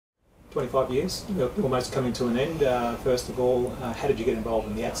25 years, almost coming to an end. First of all, how did you get involved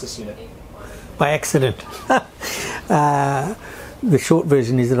in the ATSIS unit? By accident. The short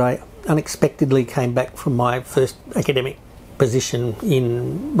version is that I unexpectedly came back from my first academic position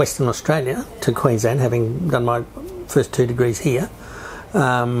in Western Australia to Queensland, having done my first 2 degrees here.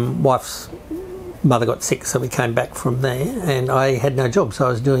 Wife's mother got sick, so we came back from there, and I had no job, so I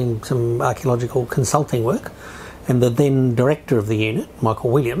was doing some archaeological consulting work. And the then director of the unit, Michael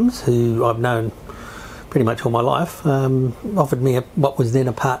Williams, who I've known pretty much all my life, offered me what was then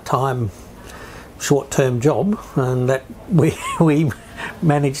a part-time, short-term job, and that we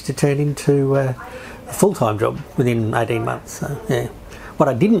managed to turn into a full-time job within 18 months. So, yeah. What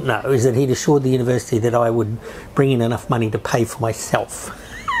I didn't know is that he'd assured the university that I would bring in enough money to pay for myself.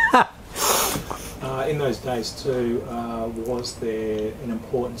 In those days too, was there an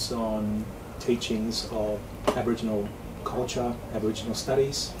importance on teachings of Aboriginal culture, Aboriginal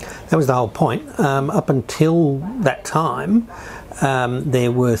studies? That was the whole point. Up until that time,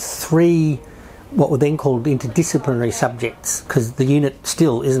 there were 3 what were then called interdisciplinary subjects, because the unit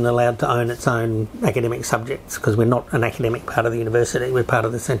still isn't allowed to own its own academic subjects, because we're not an academic part of the university, we're part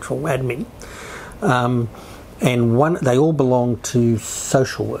of the central admin. And they all belonged to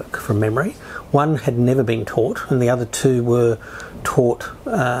social work, from memory. One had never been taught, and the other 2 were taught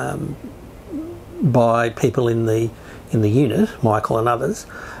by people in the unit, Michael and others,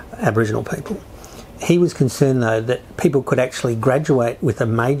 Aboriginal people. He was concerned, though, that people could actually graduate with a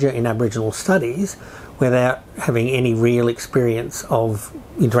major in Aboriginal studies without having any real experience of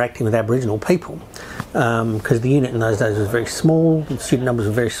interacting with Aboriginal people, because the unit in those days was very small, the student numbers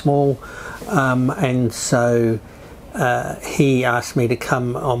were very small, and so he asked me to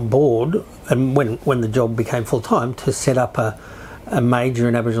come on board, and when the job became full-time, to set up a major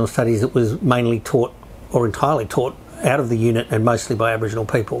in Aboriginal studies that was mainly taught, or entirely taught, out of the unit and mostly by Aboriginal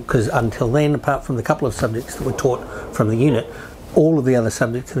people, because until then, apart from the couple of subjects that were taught from the unit, all of the other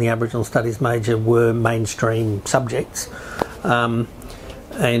subjects in the Aboriginal Studies major were mainstream subjects.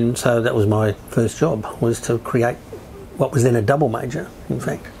 And so that was my first job, was to create what was then a double major, in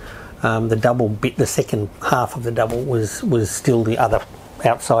fact. The double bit, the second half of the double was still the other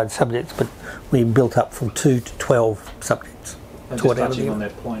outside subjects, but we built up from 2 to 12 subjects. And just touching on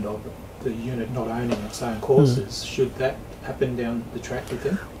that point of the unit not owning its own courses, should that happen down the track, you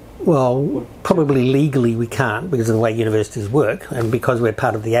think? Well, probably legally we can't, because of the way universities work, and because we're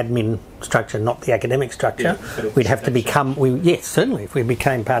part of the admin structure, not the academic structure. Yeah, we'd have to become, yes, certainly, if we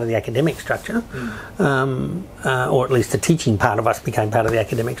became part of the academic structure, or at least the teaching part of us became part of the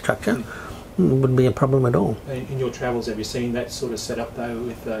academic structure, it wouldn't be a problem at all. In your travels, have you seen that sort of setup, though?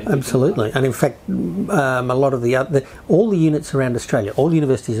 With absolutely, and in fact, a lot of all the units around Australia, all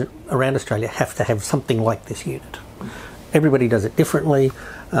universities around Australia have to have something like this unit. Everybody does it differently.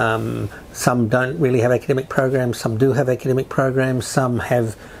 Some don't really have academic programs, some do have academic programs, some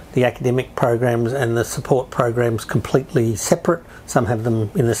have the academic programs and the support programs completely separate, some have them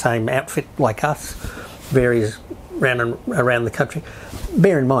in the same outfit like us, varies around the country.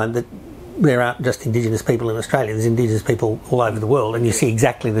 Bear in mind that there aren't just Indigenous people in Australia, there's Indigenous people all over the world, and you see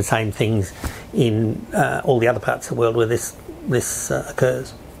exactly the same things in all the other parts of the world where this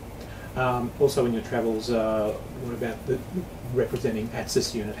occurs. Also in your travels, what about representing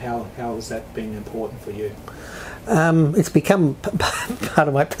ATSIS unit? How has that been important for you? It's become part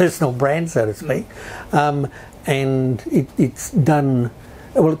of my personal brand, so to speak, and it's done.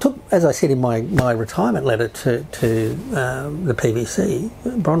 Well, it took, as I said in my retirement letter to the PVC,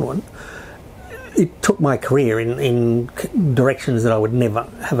 Bronwyn, it took my career in directions that I would never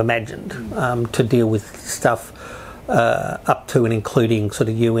have imagined, to deal with stuff up to and including sort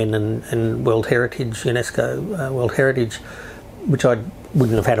of UN and World Heritage, UNESCO World Heritage, which I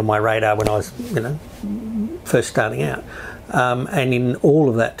wouldn't have had on my radar when I was, first starting out. And in all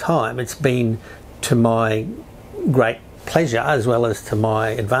of that time, it's been to my great pleasure, as well as to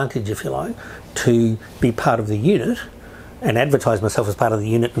my advantage, if you like, to be part of the unit and advertise myself as part of the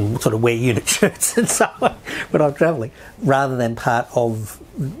unit and sort of wear unit shirts and so on when I'm travelling, rather than part of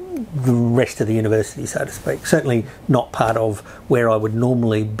the rest of the university, so to speak. Certainly not part of where I would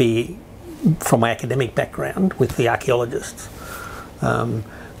normally be from my academic background with the archaeologists,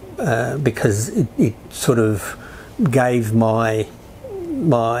 because it sort of gave my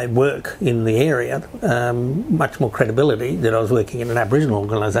work in the area much more credibility that I was working in an Aboriginal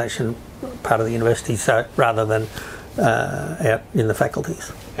organisation, part of the university, so rather than out in the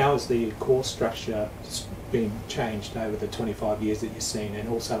faculties. How has the course structure been changed over the 25 years that you've seen, and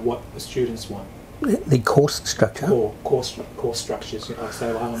also what the students want? The course structure? Or course structures,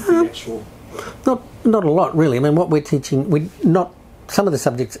 the actual... Not a lot, really. I mean, what we're teaching, we're not some of the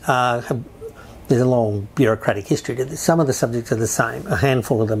subjects there's a long bureaucratic history to this. Some of the subjects are the same. A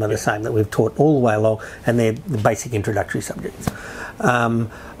handful of them are the same that we've taught all the way along, and they're the basic introductory subjects.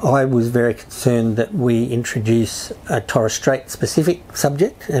 I was very concerned that we introduce a Torres Strait specific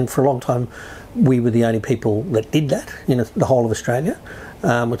subject, and for a long time we were the only people that did that in the whole of Australia,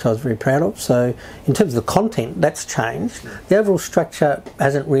 which I was very proud of. So in terms of the content, that's changed. The overall structure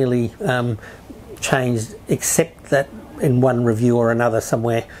hasn't really changed, except that in one review or another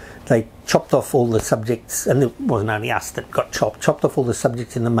somewhere they chopped off all the subjects, and it wasn't only us that got chopped off all the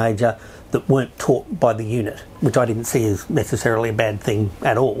subjects in the major that weren't taught by the unit, which I didn't see as necessarily a bad thing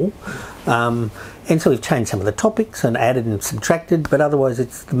at all. And so we've changed some of the topics and added and subtracted, but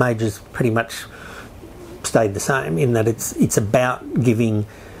otherwise the majors pretty much stayed the same, in that it's about giving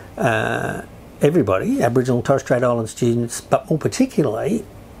everybody, Aboriginal and Torres Strait Island students, but more particularly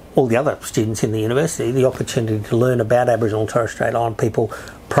all the other students in the university, the opportunity to learn about Aboriginal and Torres Strait Island people,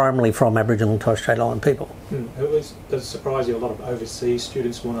 primarily from Aboriginal and Torres Strait Island people. Does it surprise you a lot of overseas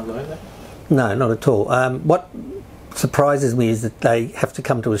students want to learn that? No, not at all. What surprises me is that they have to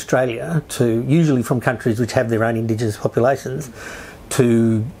come to Australia, usually from countries which have their own Indigenous populations,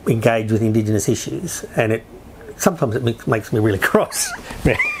 to engage with Indigenous issues, and sometimes it makes me really cross,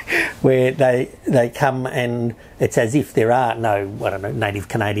 where they come and it's as if there are no, I don't know, native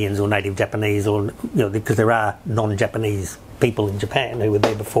Canadians or native Japanese, or because there are non-Japanese people in Japan who were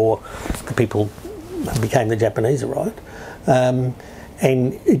there before the people who became the Japanese arrived, and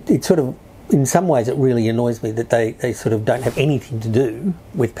it sort of, in some ways, it really annoys me that they sort of don't have anything to do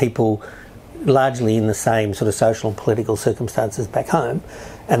with people largely in the same sort of social and political circumstances back home,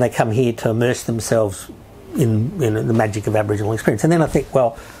 and they come here to immerse themselves in the magic of Aboriginal experience. And then I think,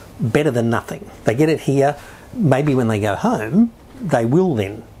 well, better than nothing. They get it here. Maybe when they go home, they will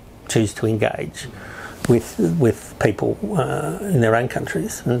then choose to engage with people in their own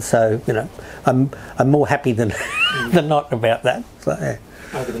countries. And so, I'm more happy than than not about that. So,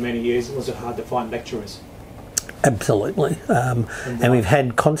 yeah. Over the many years, was it hard to find lecturers? Absolutely, and we've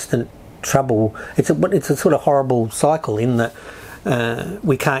had constant trouble. It's a sort of horrible cycle in that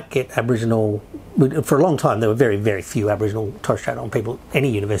we can't get Aboriginal. For a long time, there were very, very few Aboriginal Torres Strait Island people, any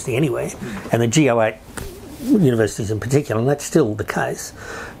university anywhere, and the GO8 universities in particular, and that's still the case.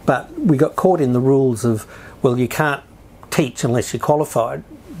 But we got caught in the rules of, well, you can't teach unless you're qualified,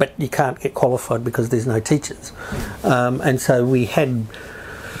 but you can't get qualified because there's no teachers. And so we had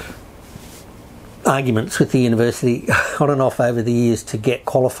arguments with the university on and off over the years to get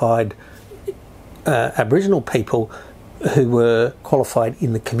qualified Aboriginal people who were qualified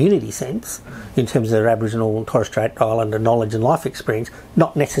in the community sense, in terms of their Aboriginal and Torres Strait Islander knowledge and life experience,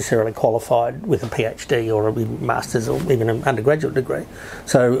 not necessarily qualified with a PhD or a master's or even an undergraduate degree.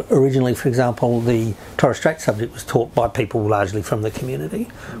 So originally, for example, the Torres Strait subject was taught by people largely from the community,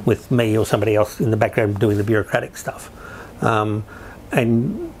 with me or somebody else in the background doing the bureaucratic stuff. And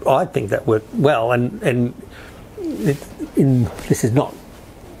I think that worked well, and this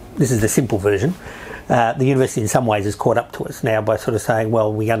is the simple version. The university in some ways has caught up to us now by sort of saying,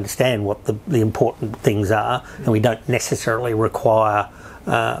 well, we understand what the important things are, and we don't necessarily require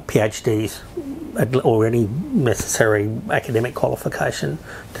PhDs or any necessary academic qualification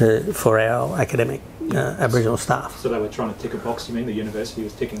for our academic Aboriginal staff. So they were trying to tick a box, you mean? The university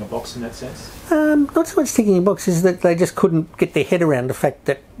was ticking a box in that sense? Not so much ticking a box, is that they just couldn't get their head around the fact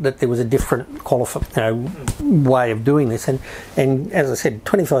that there was a different way of doing this. And as I said,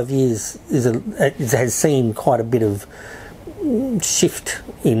 25 years has seen quite a bit of shift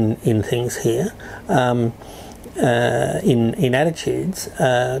in things here, in attitudes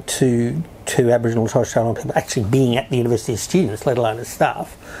to Aboriginal and Torres Strait Islander people actually being at the university as students, let alone as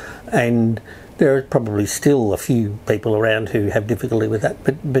staff. And there are probably still a few people around who have difficulty with that,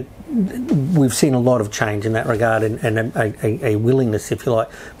 but we've seen a lot of change in that regard, and a willingness, if you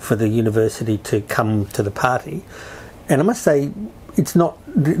like, for the university to come to the party. And I must say, it's not,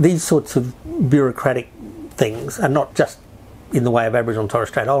 these sorts of bureaucratic things are not just in the way of Aboriginal and Torres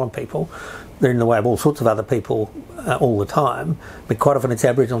Strait Island people. They're in the way of all sorts of other people all the time, but quite often it's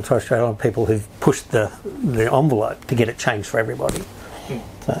Aboriginal and Torres Strait Island people who've pushed the envelope to get it changed for everybody.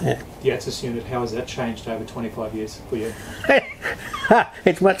 So, yeah. The ATSIS unit, how has that changed over 25 years for you?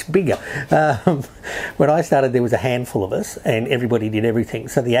 It's much bigger. When I started, there was a handful of us, and everybody did everything.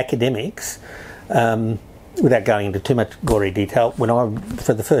 So the academics, without going into too much gory detail,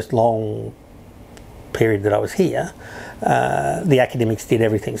 for the first long period that I was here, the academics did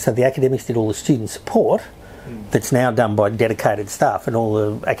everything. So the academics did all the student support, that's now done by dedicated staff, and all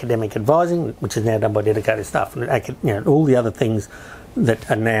the academic advising, which is now done by dedicated staff, and all the other things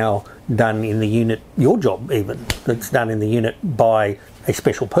that are now done in the unit, your job even, that's done in the unit by a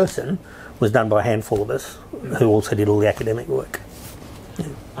special person was done by a handful of us who also did all the academic work.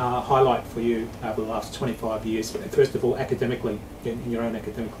 Highlight for you over the last 25 years, first of all, academically, in your own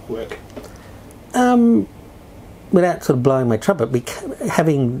academic work? Without sort of blowing my trumpet,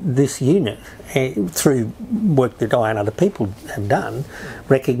 having this unit, through work that I and other people have done,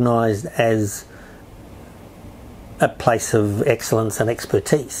 recognised as a place of excellence and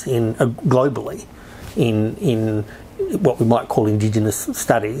expertise globally in what we might call Indigenous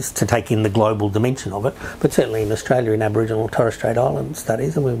studies, to take in the global dimension of it, but certainly in Australia in Aboriginal and Torres Strait Island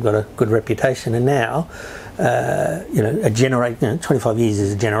studies, and we've got a good reputation. And now, 25 years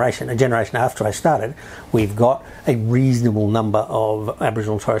is a generation. A generation after I started, we've got a reasonable number of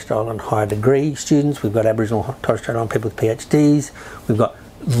Aboriginal and Torres Strait Island higher degree students. We've got Aboriginal and Torres Strait Island people with PhDs. We've got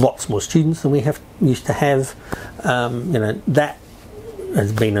lots more students than we used to have. That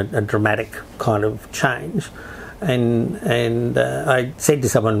has been a dramatic kind of change. And I said to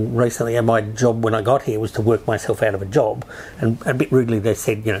someone recently, my job when I got here was to work myself out of a job. And a bit rudely they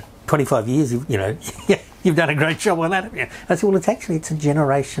said, 25 years, you've done a great job on that. I said, well, it's a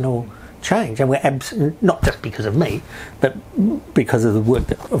generational change. And we're not just because of me, but because of the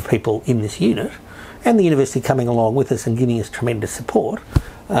work of people in this unit and the university coming along with us and giving us tremendous support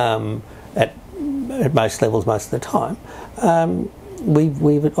at most levels most of the time. I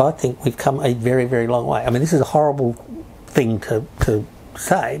think we've come a very, very long way. I mean, this is a horrible thing to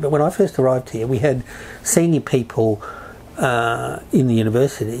say, but when I first arrived here, we had senior people in the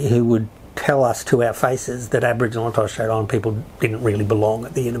university who would tell us to our faces that Aboriginal and Torres Strait Island people didn't really belong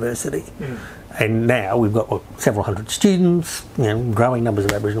at the university. And now we've got several hundred students, growing numbers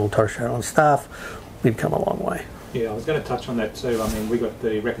of Aboriginal and Torres Strait Island staff. We've come a long way. Yeah, I was going to touch on that too. I mean, we got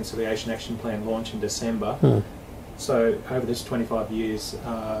the Reconciliation Action Plan launch in December. So over this 25 years,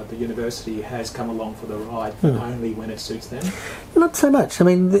 the university has come along for the ride, but only when it suits them? Not so much. I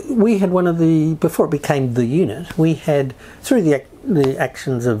mean, we had before it became the unit, we had, through the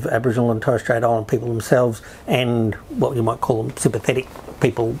actions of Aboriginal and Torres Strait Island people themselves and what you might call them sympathetic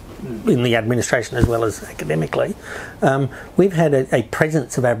people in the administration as well as academically, we've had a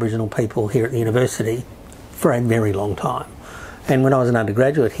presence of Aboriginal people here at the university for a very long time. And when I was an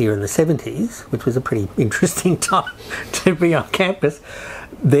undergraduate here in the 70s, which was a pretty interesting time to be on campus,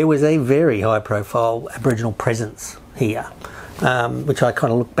 there was a very high-profile Aboriginal presence here, which I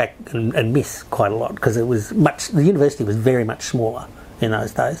kind of look back and miss quite a lot, because the university was very much smaller in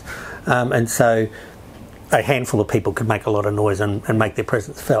those days. And so a handful of people could make a lot of noise and make their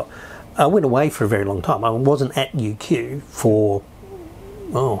presence felt. I went away for a very long time. I wasn't at UQ for,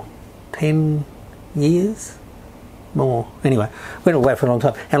 10 years? More. Anyway, went away for a long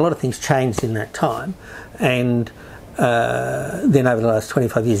time, and a lot of things changed in that time, and then over the last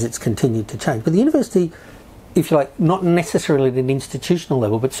 25 years it's continued to change. But the university, if you like, not necessarily at an institutional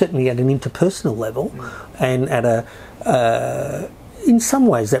level, but certainly at an interpersonal level, and at in some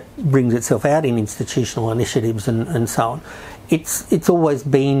ways that brings itself out in institutional initiatives and so on. It's always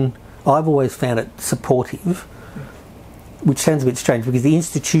been, I've always found it supportive, which sounds a bit strange because the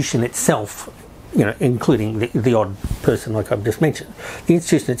institution itself, including the odd person like I've just mentioned, the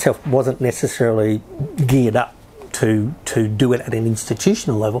institution itself wasn't necessarily geared up to do it at an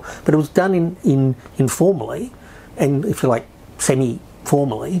institutional level, but it was done informally and, if you like,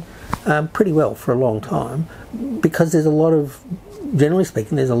 semi-formally, pretty well for a long time, because generally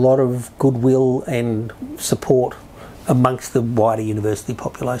speaking, there's a lot of goodwill and support amongst the wider university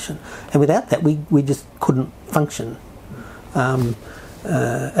population. And without that, we just couldn't function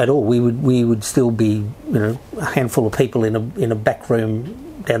at all. We would still be, a handful of people in a back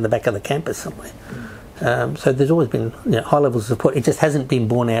room down the back of the campus somewhere. So there's always been high levels of support. It just hasn't been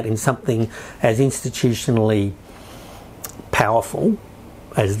borne out in something as institutionally powerful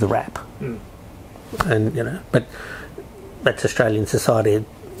as the RAP. And but that's Australian society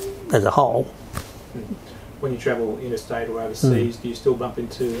as a whole. When you travel interstate or overseas, do you still bump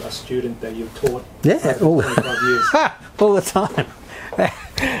into a student that you've taught all 25 years? All the time.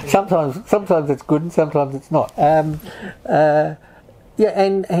 Sometimes it's good and sometimes it's not. And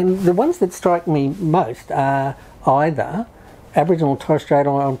the ones that strike me most are either Aboriginal and Torres Strait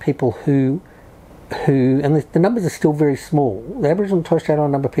Island people who and the numbers are still very small. The Aboriginal and Torres Strait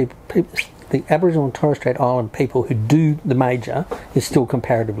Island the Aboriginal and Torres Strait Island people who do the major is still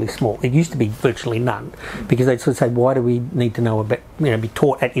comparatively small. It used to be virtually none, because they'd sort of say, why do we need to know about, be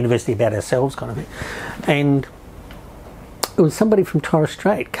taught at university about ourselves, kind of thing. And it was somebody from Torres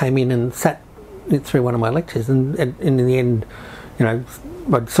Strait came in and sat through one of my lectures, and in the end, I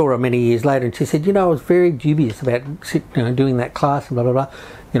saw her many years later, and she said, I was very dubious about doing that class and blah blah blah.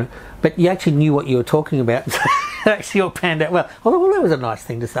 you know. But you actually knew what you were talking about. Actually, all panned out well. Well, that was a nice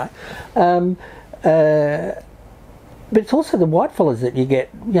thing to say. But it's also the whitefellas that you get,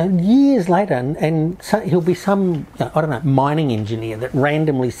 you know, years later, and so he'll be some, you know, I don't know, mining engineer that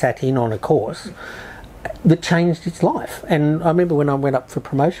randomly sat in on a course that changed his life. And I remember when I went up for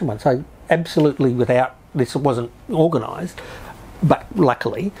promotion once, I absolutely, without this, it wasn't organised, but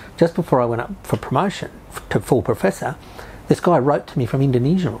luckily, just before I went up for promotion to full professor, this guy wrote to me from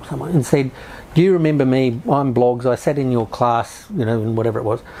Indonesia or somewhere and said, "Do you remember me? I'm Blogs. I sat in your class, you know, and whatever it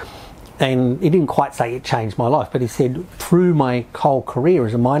was." And he didn't quite say it changed my life, but he said, through my whole career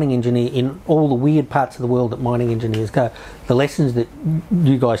as a mining engineer in all the weird parts of the world that mining engineers go, the lessons that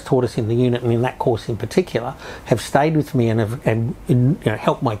you guys taught us in the unit and in that course in particular have stayed with me and have you know,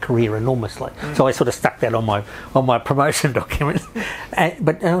 helped my career enormously. So I sort of stuck that on my promotion document.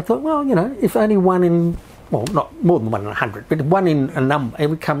 But I thought, well, you know, if only one in, well, not more than 1 in 100, but one in a number, it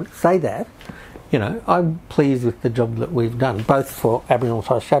would come say that. You know, I'm pleased with the job that we've done, both for Aboriginal and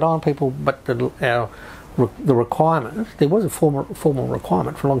Torres Strait Island people, but the requirement, there was a formal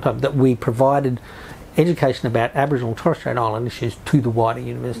requirement for a long time that we provided education about Aboriginal and Torres Strait Island issues to the wider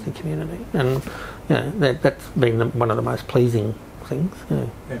university community. And, you know, that's been one of the most pleasing things. Yeah.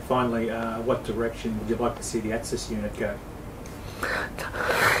 And finally, what direction would you like to see the ATSIS unit go?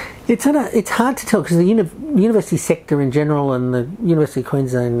 It's hard to tell because the university sector in general and the University of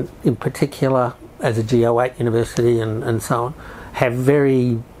Queensland in particular, as a GO8 university and so on, have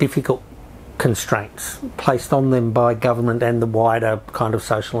very difficult constraints placed on them by government and the wider kind of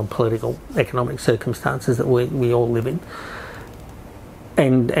social and political economic circumstances that we all live in.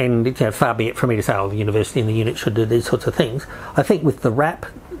 And you know, far be it from me to say, oh, the university and the unit should do these sorts of things. I think with the RAP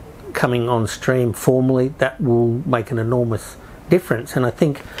coming on stream formally, that will make an enormous difference. And I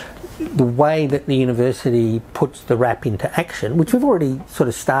think the way that the university puts the RAP into action, which we've already sort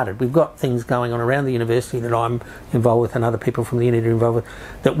of started, we've got things going on around the university that I'm involved with and other people from the unit are involved with,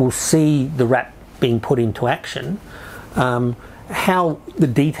 that will see the RAP being put into action. How the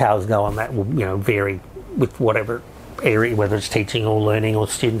details go on that will, you know, vary with whatever area, whether it's teaching or learning or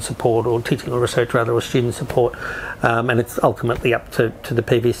student support or teaching or research rather or student support, and it's ultimately up to the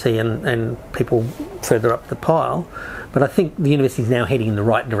PVC and people further up the pile. But I think the university is now heading in the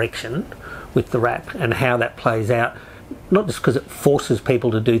right direction with the RAP and how that plays out, not just because it forces people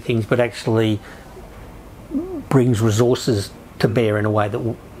to do things, but actually brings resources to bear in a way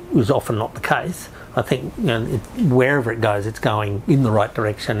that was often not the case. I think, you know, wherever it goes, it's going in the right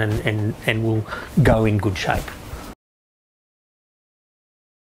direction and will go in good shape.